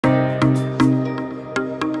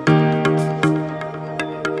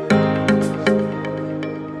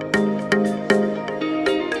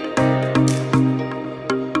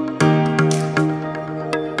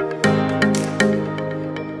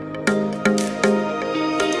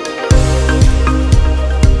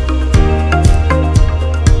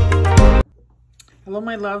Hello,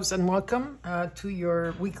 my loves, and welcome to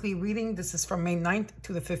your weekly reading. This is from May 9th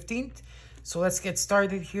to the 15th. So let's get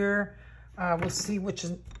started here. We'll see which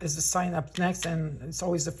is the sign up next, and it's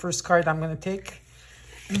always the first card I'm going to take.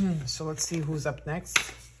 So let's see who's up next.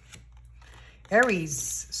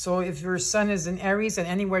 Aries. So if your sun is in Aries and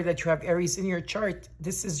anywhere that you have Aries in your chart,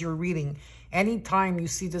 this is your reading. Anytime you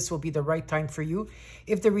see this will be the right time for you.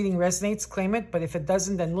 If the reading resonates, claim it. But if it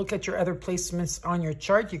doesn't, then look at your other placements on your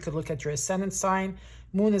chart. You could look at your ascendant sign.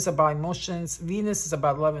 Moon is about emotions. Venus is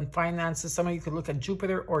about love and finances. Some of you could look at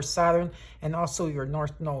Jupiter or Saturn and also your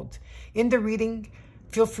North Node. In the reading,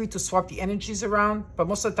 feel free to swap the energies around. But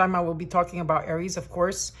most of the time I will be talking about Aries, of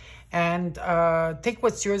course. And take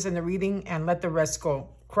what's yours in the reading and let the rest go.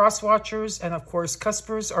 Cross watchers and, of course,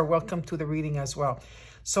 cuspers are welcome to the reading as well.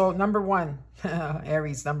 So number one,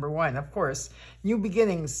 Aries, number one, of course, new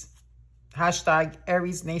beginnings. Hashtag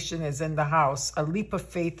Aries Nation is in the house. A leap of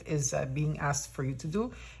faith is being asked for you to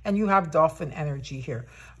do. And you have dolphin energy here.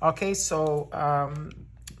 Okay, so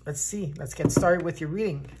let's see. Let's get started with your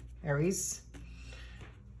reading, Aries.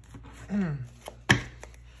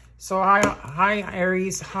 So hi,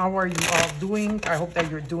 Aries. How are you all doing? I hope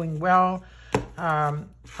that you're doing well.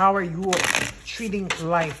 How are you treating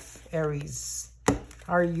life, Aries?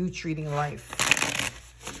 How are you treating life?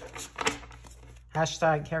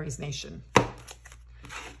 Hashtag Aries Nation.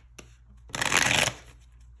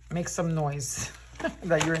 Make some noise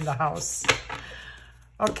that you're in the house.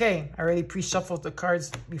 Okay, I already pre-shuffled the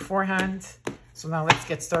cards beforehand. So now let's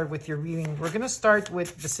get started with your reading. We're going to start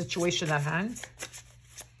with the situation at hand.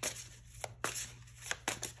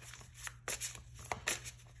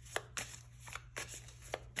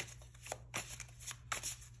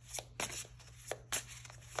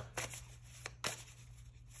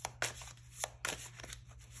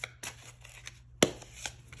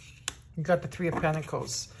 You got the Three of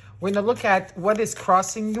Pentacles. We're going to look at what is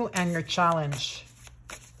crossing you and your challenge.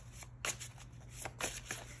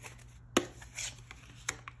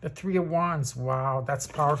 The Three of Wands. Wow, that's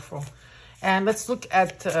powerful. And let's look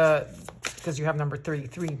at, because you have number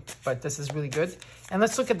 33, but this is really good. And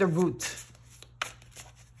let's look at the root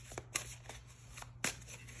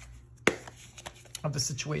of the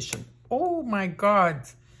situation. Oh my God.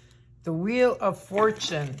 The Wheel of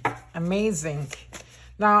Fortune. Amazing.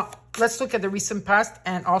 Now, let's look at the recent past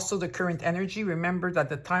and also the current energy. Remember that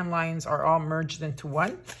the timelines are all merged into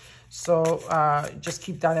one. So just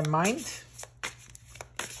keep that in mind.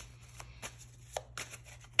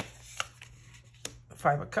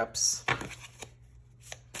 Five of Cups.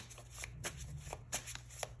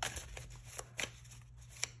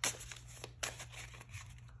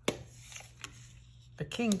 The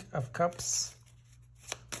King of Cups.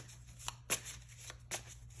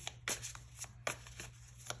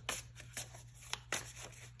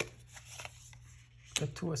 The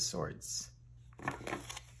Two of Swords.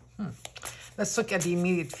 Let's look at the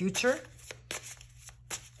immediate future.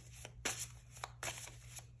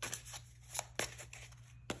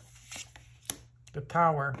 The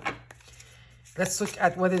Tower. Let's look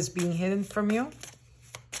at what is being hidden from you.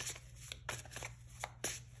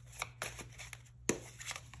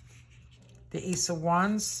 The Ace of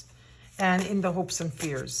Wands. And in the hopes and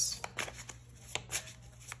fears.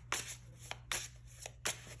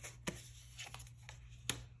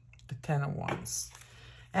 Ten of Wands.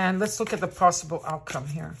 And let's look at the possible outcome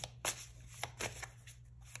here.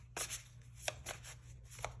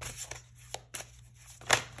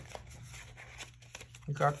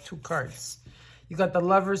 You got two cards. You got the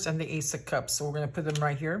Lovers and the Ace of Cups. So we're going to put them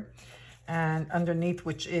right here. And underneath,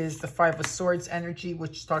 which is the Five of Swords energy,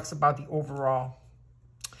 which talks about the overall.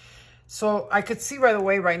 So I could see right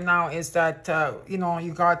away right now is that, you know,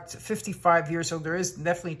 you got 55 years, so there is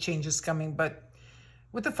definitely changes coming, but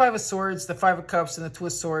with the Five of Swords, the Five of Cups, and the Two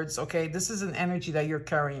of Swords, okay, this is an energy that you're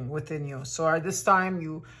carrying within you. So at this time,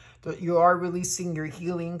 you are releasing your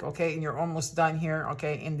healing, okay, and you're almost done here,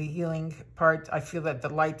 okay, in the healing part. I feel that the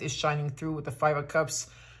light is shining through with the Five of Cups,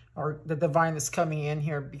 or the divine is coming in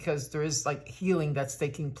here because there is like healing that's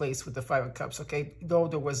taking place with the Five of Cups, okay, though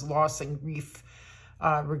there was loss and grief,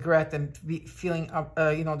 regret and feeling,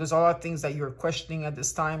 you know, there's a lot of things that you're questioning at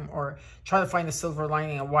this time, or try to find a silver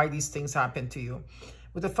lining of why these things happen to you.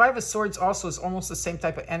 With the Five of Swords also is almost the same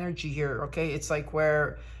type of energy here, okay? It's like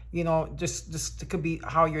where, you know, this could be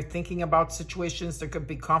how you're thinking about situations. There could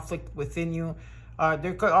be conflict within you.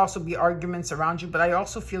 There could also be arguments around you. But I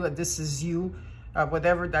also feel that this is you,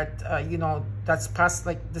 whatever that, you know, that's past,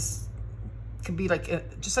 like this could be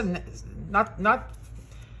like just a, not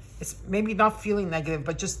it's maybe not feeling negative,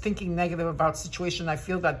 but just thinking negative about situation. I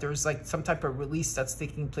feel that there's like some type of release that's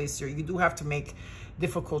taking place here. You do have to make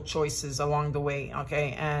difficult choices along the way,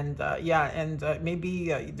 okay? And yeah, and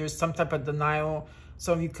maybe there's some type of denial.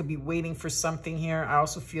 Some of you could be waiting for something here. I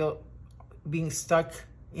also feel being stuck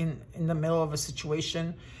in the middle of a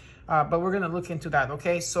situation. But we're going to look into that,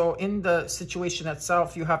 okay? So in the situation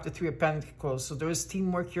itself, you have the Three of Pentacles. So there is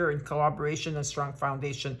teamwork here and collaboration and strong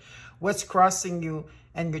foundation. What's crossing you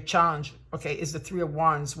and your challenge, okay, is the Three of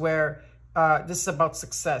Wands, where this is about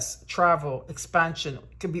success, travel, expansion.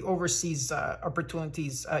 It could be overseas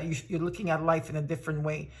opportunities. You're looking at life in a different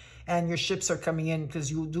way. And your ships are coming in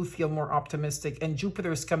because you do feel more optimistic. And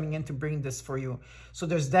Jupiter is coming in to bring this for you. So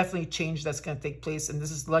there's definitely change that's going to take place. And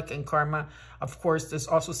this is luck and karma. Of course, there's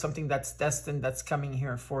also something that's destined that's coming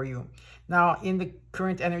here for you. Now, in the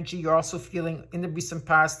current energy, you're also feeling in the recent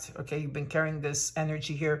past, okay, you've been carrying this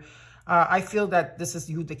energy here. I feel that this is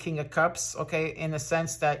you, the King of Cups, okay, in a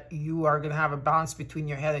sense that you are going to have a balance between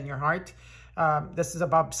your head and your heart. This is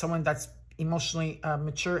about someone that's emotionally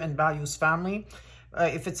mature and values family.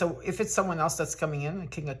 If it's someone else that's coming in, a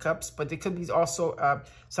King of Cups, but it could be also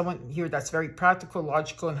someone here that's very practical,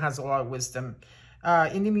 logical, and has a lot of wisdom.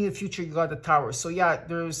 In the immediate future, you got the Tower. So yeah,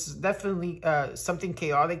 there's definitely something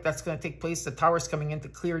chaotic that's going to take place. The Tower is coming in to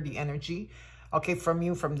clear the energy, okay, from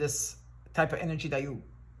you, from this type of energy that you,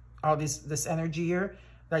 all this energy here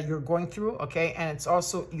that you're going through, okay? And it's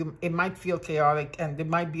also, it might feel chaotic and there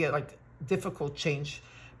might be a like difficult change,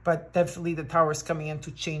 but definitely the Tower is coming in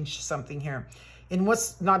to change something here. And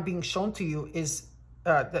what's not being shown to you is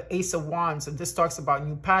the Ace of Wands. And this talks about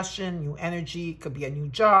new passion, new energy. It could be a new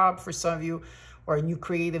job for some of you or a new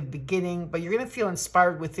creative beginning. But you're going to feel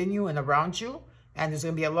inspired within you and around you. And there's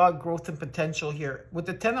going to be a lot of growth and potential here. With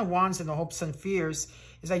the Ten of Wands and the hopes and fears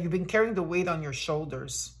is that you've been carrying the weight on your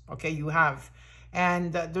shoulders. Okay, you have.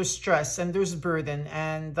 And there's stress and there's burden.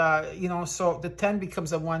 And, you know, so the 10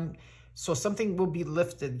 becomes a 1. So something will be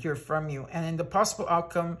lifted here from you. And in the possible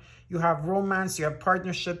outcome, you have romance, you have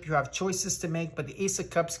partnership, you have choices to make, but the Ace of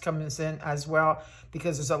Cups comes in as well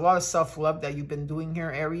because there's a lot of self-love that you've been doing here,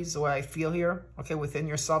 Aries, what I feel here. Okay, within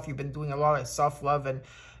yourself, you've been doing a lot of self-love and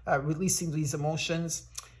releasing these emotions.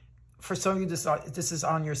 For some of you, this is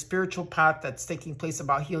on your spiritual path that's taking place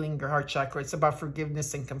about healing your heart chakra. It's about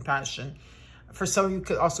forgiveness and compassion. For some of you,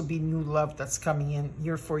 could also be new love that's coming in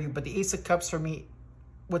here for you. But the Ace of Cups for me,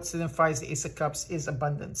 what signifies the Ace of Cups is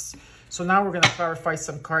abundance. So now we're going to clarify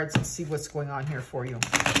some cards and see what's going on here for you.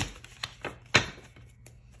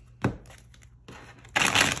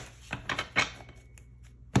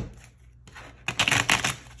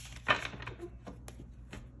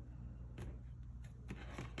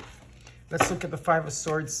 Let's look at the Five of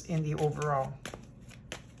Swords in the overall.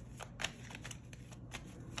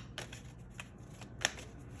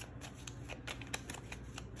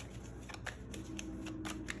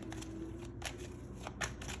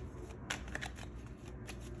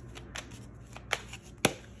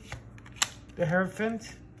 The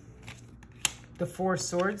Hierophant, the Four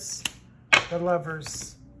Swords, the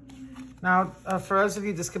Lovers. Now, for those of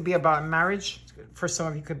you, this could be about marriage. For some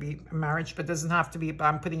of you, it could be marriage, but it doesn't have to be.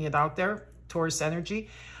 I'm putting it out there, Taurus energy.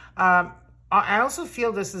 I also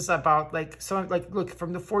feel this is about look,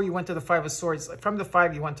 from the 4 you went to the 5 of Swords. From the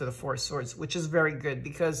 5 you went to the 4 of Swords, which is very good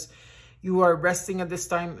because you are resting at this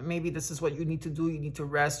time. Maybe this is what you need to do. You need to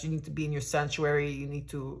rest. You need to be in your sanctuary. You need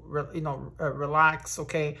to, relax,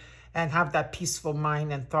 okay, and have that peaceful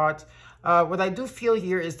mind and thought. What I do feel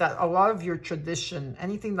here is that a lot of your tradition,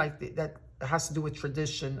 anything like that has to do with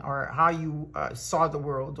tradition or how you saw the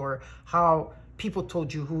world or how people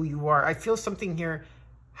told you who you are, I feel something here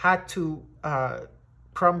had to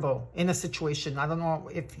crumble in a situation. I don't know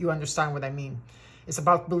if you understand what I mean. It's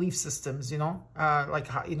about belief systems, and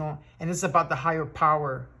it's about the higher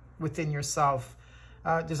power within yourself.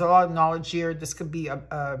 There's a lot of knowledge here. This could be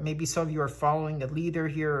maybe some of you are following a leader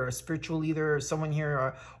here or a spiritual leader or someone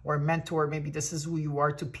here or a mentor. Maybe this is who you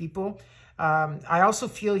are to people. I also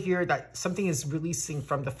feel here that something is releasing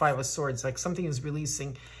from the 5 of Swords, like something is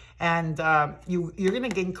releasing. And you're going to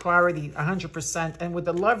gain clarity 100%. And with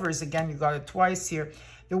the Lovers, again, you got it twice here.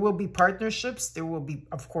 There will be partnerships. There will be,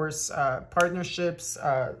 of course, partnerships,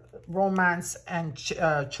 romance, and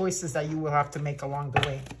choices that you will have to make along the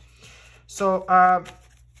way. So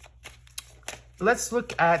let's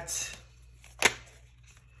look at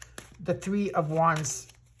the 3 of Wands,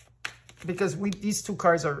 because these two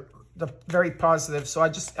cards are very positive. So I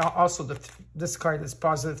just also this card is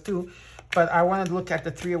positive too, but I want to look at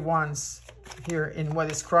the 3 of Wands here in what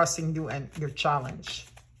is crossing you and your challenge.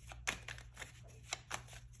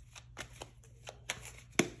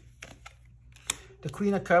 the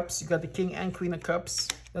Queen of Cups. You got the King and Queen of Cups,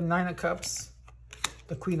 the Nine of Cups,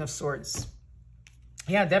 the Queen of Swords.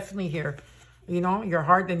 Yeah, definitely here. You know, your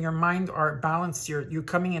heart and your mind are balanced. You're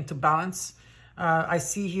coming into balance. I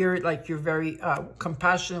see here like you're very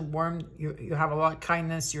compassionate, warm. You have a lot of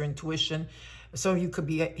kindness, your intuition. So you could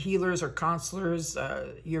be healers or counselors.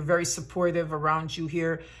 You're very supportive around you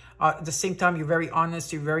here. At the same time, you're very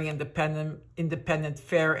honest. You're very independent,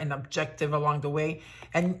 fair, and objective along the way.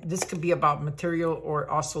 And this could be about material or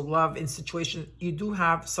also love in situation. You do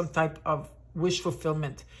have some type of wish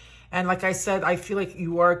fulfillment. And like I said, I feel like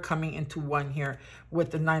you are coming into one here with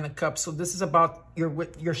the Nine of Cups. So this is about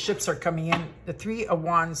your ships are coming in. The Three of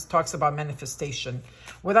Wands talks about manifestation.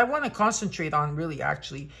 What I want to concentrate on really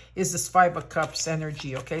actually is this Five of Cups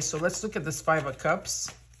energy. Okay, so let's look at this Five of Cups.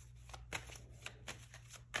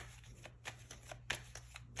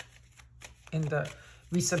 In the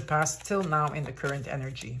recent past till now in the current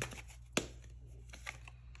energy.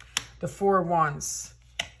 The Four of Wands.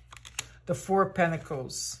 The Four of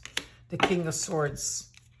Pentacles. The King of Swords.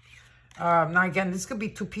 Now, again, this could be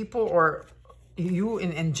two people or you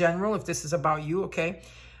in general, if this is about you, okay?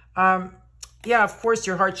 Yeah, of course,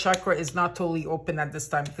 your heart chakra is not totally open at this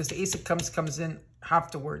time because the Ace of Cups comes in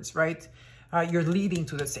afterwards, right? You're leading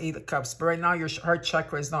to this Eight of Cups, but right now your heart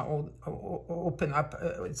chakra is not open up.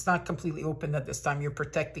 It's not completely open at this time. You're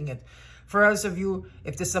protecting it. For others of you,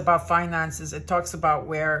 if this is about finances, it talks about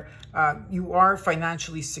where you are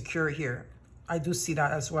financially secure here. I do see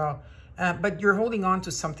that as well. But you're holding on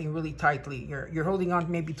to something really tightly. You're holding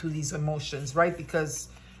on maybe to these emotions, right? Because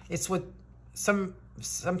it's what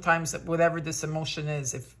sometimes whatever this emotion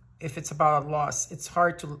is, if it's about a loss, it's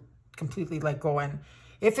hard to completely let go. And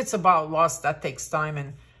if it's about loss, that takes time.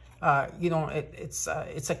 And you know, it's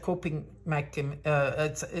a coping mechanism.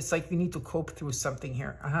 It's like you need to cope through something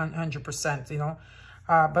here, 100%. You know,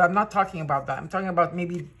 but I'm not talking about that. I'm talking about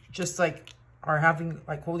maybe just like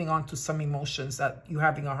holding on to some emotions that you're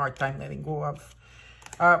having a hard time letting go of.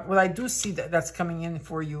 What I do see that's coming in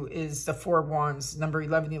for you is the Four of Wands. Number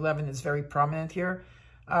 1111 is very prominent here.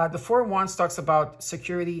 The Four of Wands talks about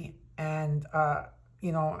security and,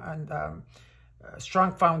 you know, and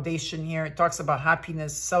strong foundation here. It talks about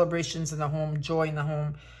happiness, celebrations in the home, joy in the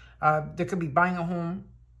home. There could be buying a home,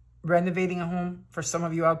 renovating a home for some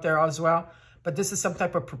of you out there as well. But this is some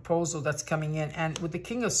type of proposal that's coming in. And with the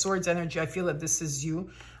King of Swords energy, I feel that this is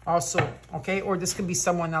you also, okay? Or this could be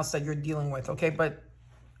someone else that you're dealing with, okay? But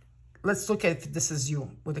let's look at if this is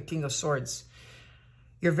you with the King of Swords.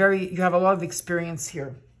 You have a lot of experience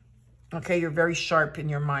here, okay? You're very sharp in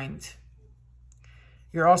your mind.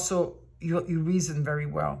 You're also, you reason very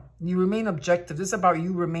well. You remain objective. This is about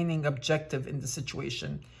you remaining objective in the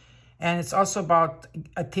situation. And it's also about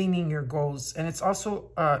attaining your goals. And it's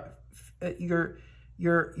also, you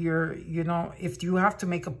know, if you have to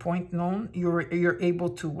make a point known, you're able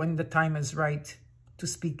to, when the time is right, to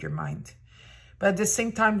speak your mind. But at the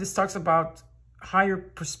same time, this talks about higher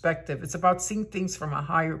perspective. It's about seeing things from a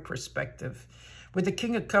higher perspective. With the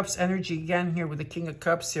King of Cups energy, again here with the King of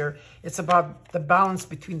Cups here, it's about the balance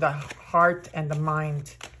between the heart and the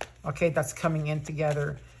mind, okay, that's coming in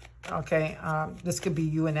together, okay? This could be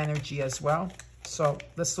you in energy as well. So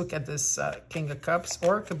let's look at this King of Cups,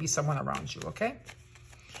 or it could be someone around you, okay?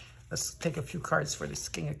 Let's take a few cards for this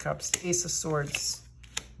King of Cups. The Ace of Swords,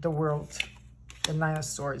 the World, the Nine of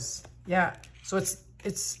Swords. Yeah, so it's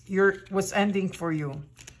what's ending for you.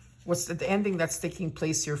 What's the ending that's taking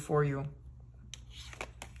place here for you?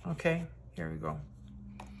 Okay, here we go.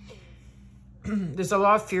 There's a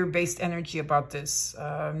lot of fear-based energy about this.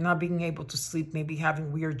 Not being able to sleep, maybe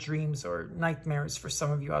having weird dreams or nightmares for some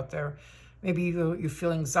of you out there. Maybe you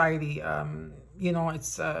feel anxiety, you know,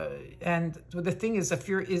 it's, and the thing is, the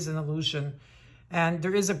fear is an illusion, and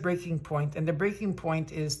there is a breaking point, and the breaking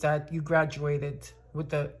point is that you graduated with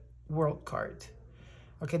the World card.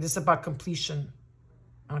 Okay, this is about completion.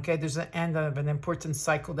 Okay, there's an end of an important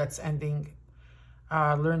cycle that's ending,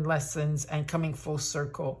 learned lessons and coming full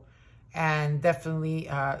circle, and definitely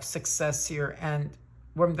success here. And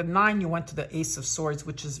from the 9, you went to the Ace of Swords,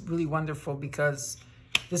 which is really wonderful because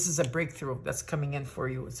this is a breakthrough that's coming in for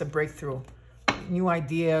you. It's a breakthrough. New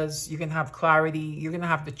ideas. You're going to have clarity. You're going to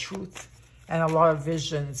have the truth and a lot of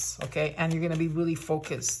visions, okay? And you're going to be really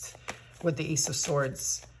focused with the Ace of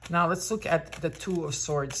Swords. Now, let's look at the Two of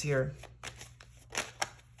Swords here.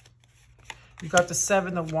 You got the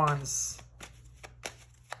Seven of Wands.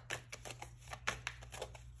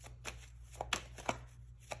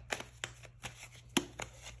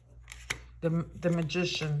 The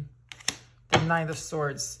Magician. The Knight of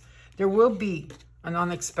Swords. There will be an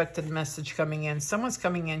unexpected message coming in. Someone's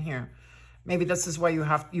coming in here. Maybe this is why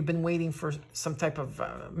you've been waiting for some type of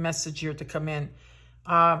message here to come in.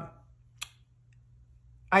 I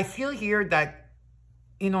feel here that,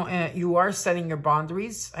 you are setting your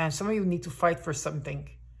boundaries, and some of you need to fight for something.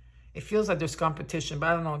 It feels like there's competition, but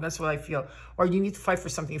I don't know. That's what I feel. Or you need to fight for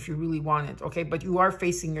something if you really want it, okay? But you are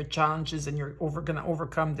facing your challenges, and you're going to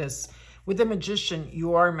overcome this. With the Magician,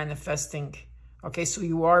 you are manifesting, okay? So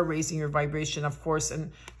you are raising your vibration, of course,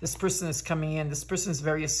 and this person is coming in. This person is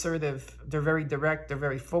very assertive. They're very direct. They're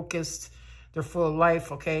very focused. They're full of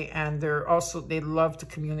life, okay? And they love to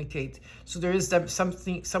communicate. So there is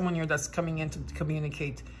someone here that's coming in to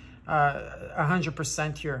communicate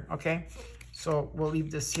 100% here, okay? So we'll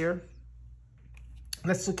leave this here.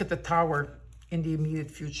 Let's look at the Tower in the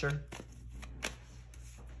immediate future.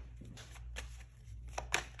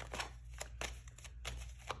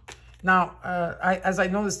 Now, as I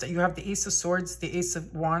noticed that you have the Ace of Swords, the Ace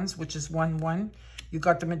of Wands, which is 1-1. You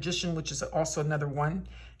got the Magician, which is also another 1.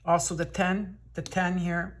 Also the 10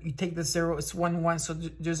 here, you take the 0, it's 1-1. So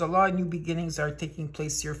there's a lot of new beginnings that are taking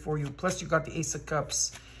place here for you. Plus you got the Ace of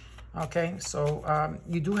Cups. Okay, so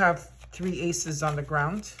you do have 3 aces on the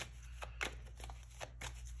ground.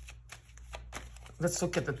 Let's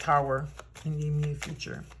look at the Tower in the immediate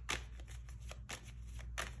future.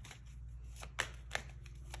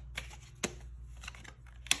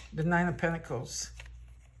 The 9 of Pentacles.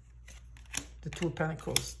 The 2 of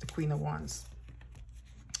Pentacles. The Queen of Wands.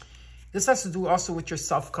 This has to do also with your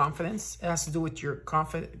self-confidence. It has to do with your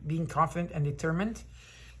being confident and determined.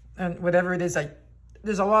 And whatever it is,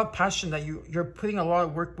 there's a lot of passion that you're putting a lot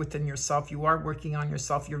of work within yourself. You are working on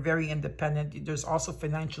yourself. You're very independent. There's also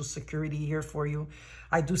financial security here for you.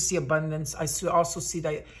 I do see abundance. I also see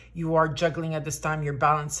that you are juggling at this time. You're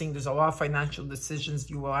balancing. There's a lot of financial decisions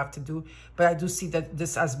you will have to do. But I do see that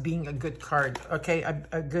this as being a good card. Okay,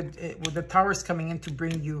 a good. With the Towers coming in to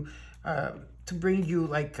bring you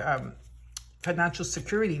like financial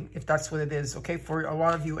security, if that's what it is. Okay, for a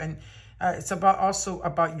lot of you. And it's also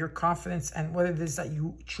about your confidence and what it is that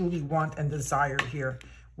you truly want and desire here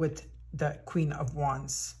with the Queen of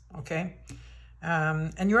Wands, okay?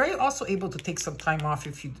 And you're also able to take some time off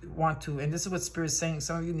if you want to. And this is what Spirit is saying.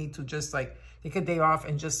 Some of you need to just like take a day off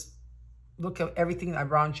and just look at everything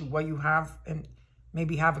around you, what you have, and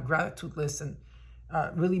maybe have a gratitude list and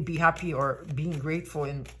really be happy or being grateful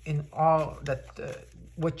in all that,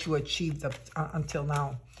 what you achieved until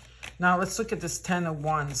now. Now, let's look at this 10 of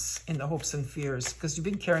Wands in the hopes and fears, because you've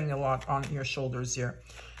been carrying a lot on your shoulders here.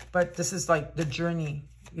 But this is like the journey.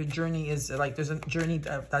 Your journey is like, there's a journey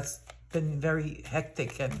that's been very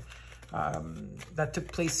hectic and that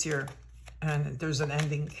took place here. And there's an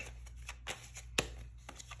ending.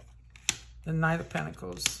 The Knight of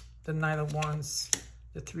Pentacles, the Knight of Wands,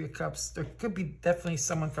 the 3 of Cups. There could be definitely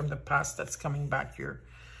someone from the past that's coming back here.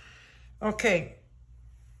 Okay.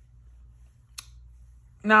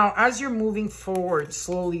 Now, as you're moving forward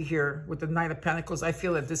slowly here with the Knight of Pentacles, I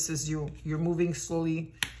feel that this is you. You're moving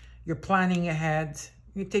slowly. You're planning ahead.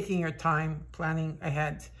 You're taking your time, planning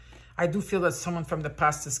ahead. I do feel that someone from the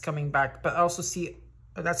past is coming back, but I also see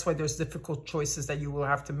that's why there's difficult choices that you will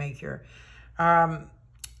have to make here.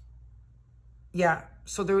 Yeah,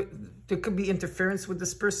 so there could be interference with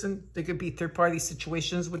this person. There could be third-party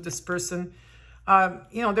situations with this person.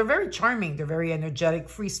 They're very charming. They're very energetic,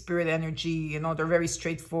 free spirit energy. They're very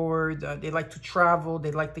straightforward. They like to travel.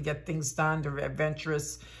 They like to get things done. They're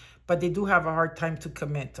adventurous, but they do have a hard time to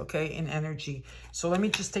commit, okay, in energy. So let me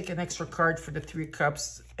just take an extra card for the 3 of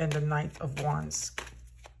Cups and the Knight of Wands.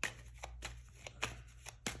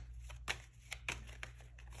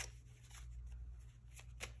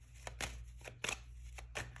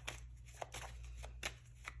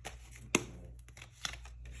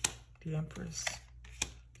 The Empress,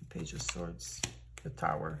 the Page of Swords, the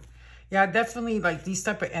Tower. Yeah, definitely like these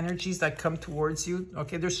type of energies that come towards you.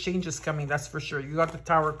 Okay, there's changes coming, that's for sure. You got the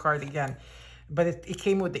Tower card again, but it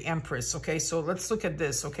came with the Empress. Okay, so let's look at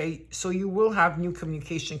this. Okay, so you will have new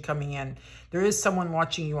communication coming in. There is someone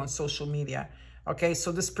watching you on social media. Okay,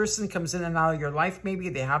 so this person comes in and out of your life. Maybe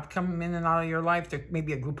they have come in and out of your life. There may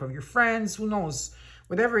be a group of your friends. Who knows?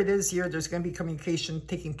 Whatever it is here, there's going to be communication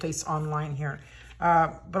taking place online here.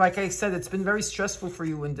 But like I said, it's been very stressful for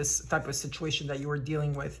you in this type of situation that you are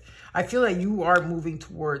dealing with. I feel like you are moving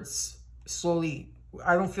towards slowly.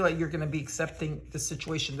 I don't feel like you're going to be accepting the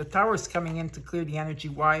situation. The Tower is coming in to clear the energy.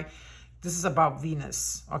 Why? This is about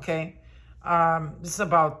Venus, okay? This is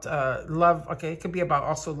about love, okay? It could be about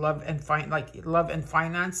also love and love and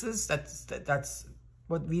finances. That's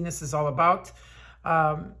what Venus is all about.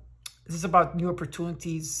 This is about new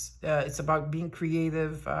opportunities. It's about being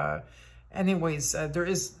creative. anyways, there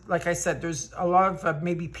is, like I said, there's a lot of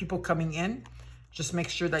maybe people coming in. Just make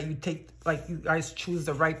sure that you take, like, you guys choose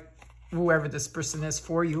the right, whoever this person is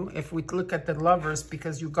for you. If we look at the Lovers,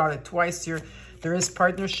 because you got it twice here, there is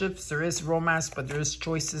partnerships, there is romance, but there is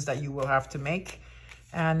choices that you will have to make.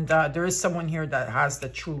 And there is someone here that has the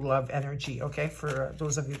true love energy, okay, for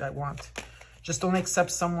those of you that want. Just don't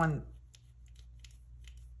accept someone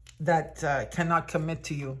that cannot commit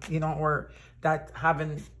to you, you know, or that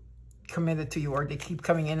haven't committed to you, or they keep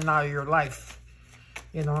coming in and out of your life,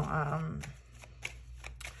 you know.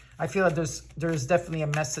 I feel that there's definitely a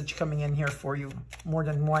message coming in here for you, more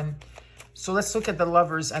than one. So let's look at the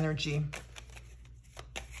Lovers energy.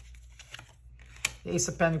 The Ace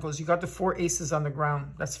of Pentacles. You got the 4 aces on the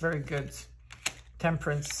ground. That's very good.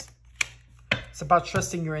 Temperance. It's about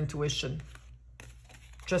trusting your intuition,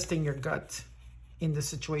 trusting your gut in the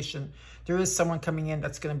situation. There is someone coming in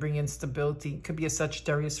that's going to bring in stability. Could be a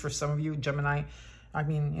Sagittarius for some of you, Gemini. I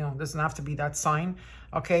mean, you know, doesn't have to be that sign.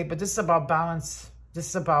 Okay, but this is about balance. This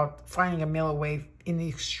is about finding a middle way in the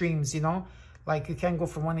extremes, you know? Like, you can't go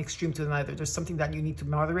from one extreme to another. There's something that you need to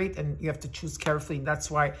moderate, and you have to choose carefully. And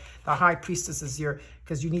that's why the High Priestess is here,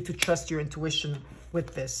 because you need to trust your intuition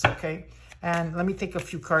with this, okay? And let me take a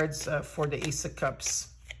few cards for the Ace of Cups.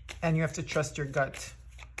 And you have to trust your gut.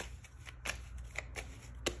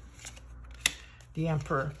 The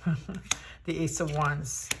Emperor. The Ace of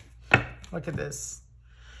Wands. Look at this.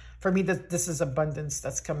 For me, this is abundance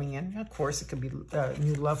that's coming in. Of course, it could be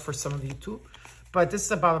new love for some of you too. But this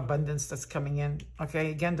is about abundance that's coming in.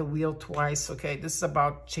 Okay, again, the Wheel twice. Okay, this is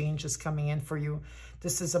about changes coming in for you.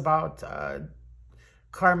 This is about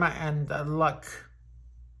karma and luck.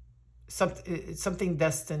 It's something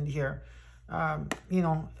destined here. You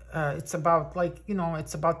know, it's about, like, you know,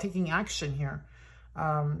 it's about taking action here.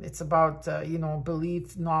 It's about, you know,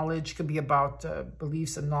 belief, knowledge. Could be about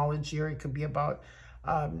beliefs and knowledge here. It could be about,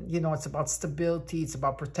 you know, it's about stability. It's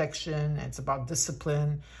about protection. It's about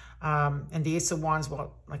discipline. And the Ace of Wands,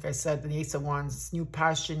 well, like I said, the Ace of Wands, it's new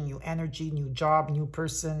passion, new energy, new job, new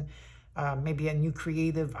person, maybe a new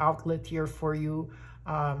creative outlet here for you.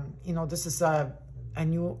 You know, this is a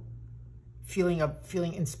new feeling of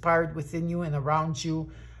feeling inspired within you and around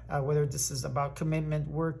you, whether this is about commitment,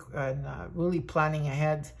 work, and really planning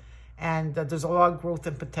ahead. And there's a lot of growth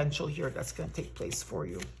and potential here that's going to take place for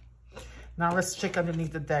you. Now let's check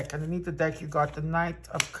underneath the deck. Underneath the deck, you got the Knight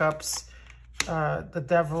of Cups, the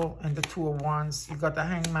Devil, and the Two of Wands. You got the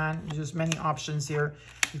Hangman. There's many options here.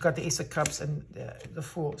 You got the Ace of Cups and the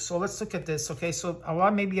Fool. So let's look at this. Okay, so a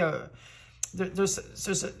lot, maybe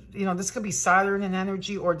there's a, you know, this could be Saturn in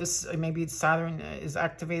energy, or this maybe Saturn is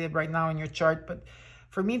activated right now in your chart. But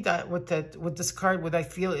for me, that with this card, what I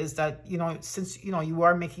feel is that, you know, since, you know, you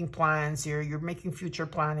are making plans here, you're making future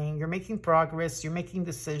planning, you're making progress, you're making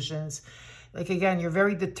decisions. Like, again, you're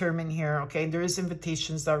very determined here, okay? There is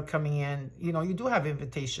invitations that are coming in. You know, you do have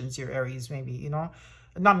invitations here, Aries, maybe, you know.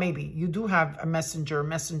 Not maybe. You do have a messenger.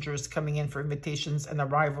 Messengers coming in for invitations and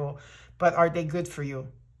arrival. But are they good for you?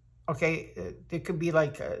 Okay? It could be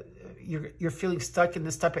like you're feeling stuck in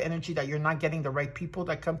this type of energy that you're not getting the right people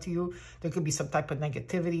that come to you. There could be some type of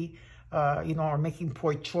negativity, you know, or making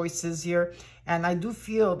poor choices here. And I do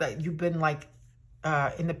feel that you've been like,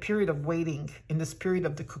 in the period of waiting, in this period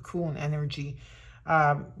of the cocoon energy,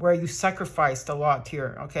 where you sacrificed a lot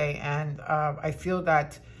here, okay? And I feel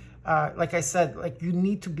that, like I said, like, you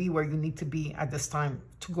need to be where you need to be at this time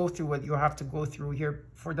to go through what you have to go through here,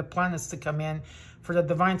 for the planets to come in, for the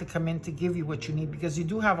divine to come in to give you what you need, because you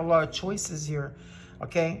do have a lot of choices here,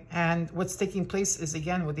 okay? And what's taking place is,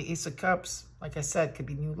 again, with the Ace of Cups, like I said, could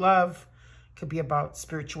be new love, could be about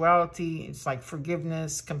spirituality. It's like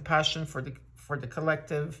forgiveness, compassion for the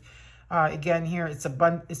collective. Again, here it's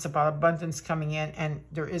about abundance coming in, and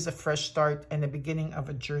there is a fresh start and the beginning of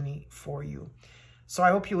a journey for you. So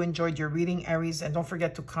I hope you enjoyed your reading, Aries, and don't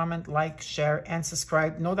forget to comment, like, share, and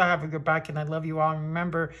subscribe. Know that I have your back, and I love you all. And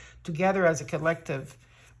remember, together as a collective,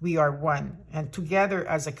 we are one, and together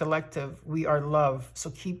as a collective, we are love. So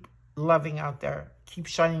keep loving out there, keep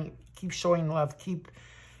shining, keep showing love, keep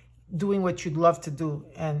doing what you'd love to do,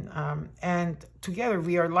 and together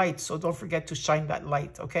we are light. So don't forget to shine that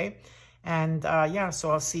light, okay? And yeah,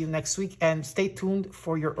 so I'll see you next week, and stay tuned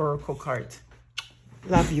for your oracle card.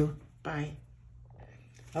 Love you. Bye.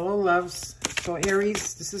 Hello, loves. So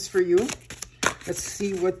Aries, this is for you. Let's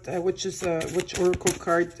see which oracle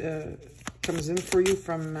card comes in for you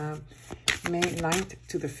from May 9th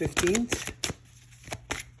to the 15th.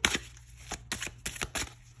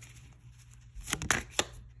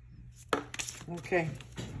 Okay,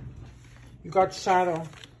 you got Shadow.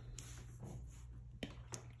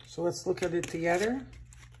 So let's look at it together.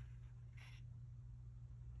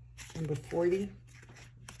 Number 40.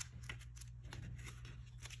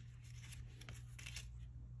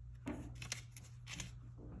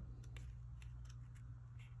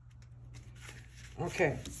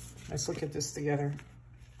 Okay, let's look at this together.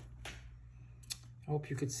 I hope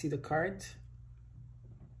you could see the card.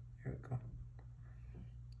 Here we go.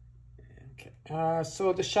 Okay.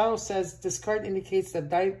 So the shadow says, this card indicates that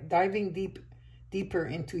diving deeper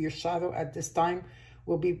into your shadow at this time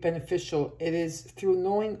will be beneficial. It is through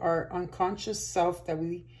knowing our unconscious self that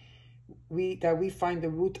we find the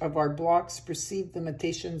root of our blocks, perceived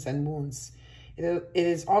limitations, and wounds. It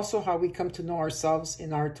is also how we come to know ourselves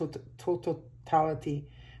in our totality.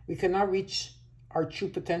 We cannot reach our true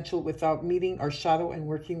potential without meeting our shadow and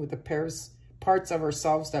working with the parts of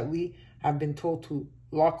ourselves that we have been told to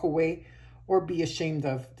lock away or be ashamed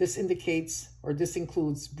of. This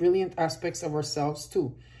includes brilliant aspects of ourselves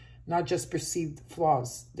too, not just perceived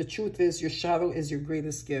flaws. The truth is, your shadow is your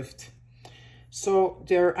greatest gift. So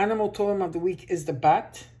their animal totem of the week is the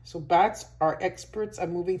bat. So bats are experts at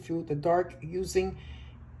moving through the dark using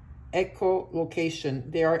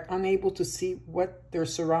echolocation. They are unable to see what their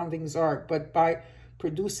surroundings are, but by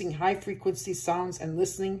producing high frequency sounds and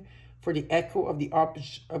listening for the echo of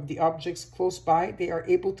the objects close by, they are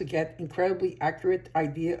able to get incredibly accurate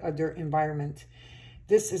idea of their environment.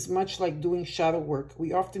 This is much like doing shadow work.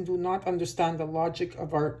 We often do not understand the logic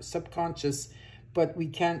of our subconscious, but we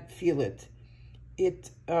can feel it.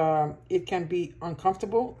 It can be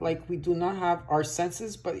uncomfortable, like we do not have our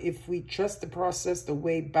senses, but if we trust the process the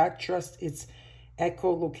way bat trusts its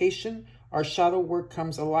echolocation, our shadow work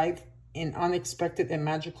comes alive in unexpected and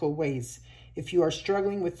magical ways. If you are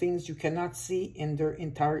struggling with things you cannot see in their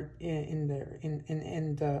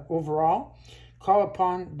overall, call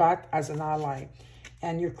upon bat as an ally.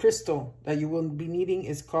 And your crystal that you will be needing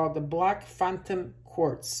is called the Black Phantom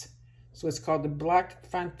Quartz. So it's called the Black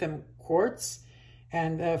Phantom Quartz.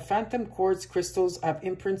 And phantom quartz crystals have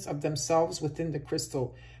imprints of themselves within the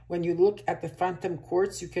crystal. When you look at the phantom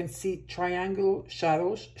quartz, you can see triangular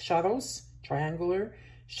shadows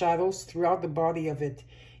throughout the body of it.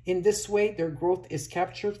 In this way, their growth is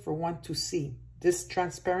captured for one to see. This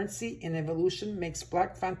transparency in evolution makes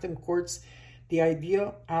Black Phantom Quartz the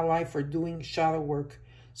ideal ally for doing shadow work.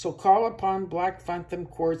 So call upon Black Phantom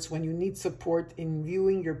Quartz when you need support in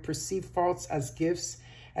viewing your perceived faults as gifts,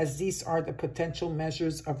 as these are the potential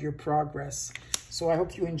measures of your progress. So I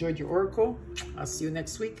hope you enjoyed your oracle. I'll see you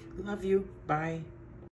next week. Love you. Bye.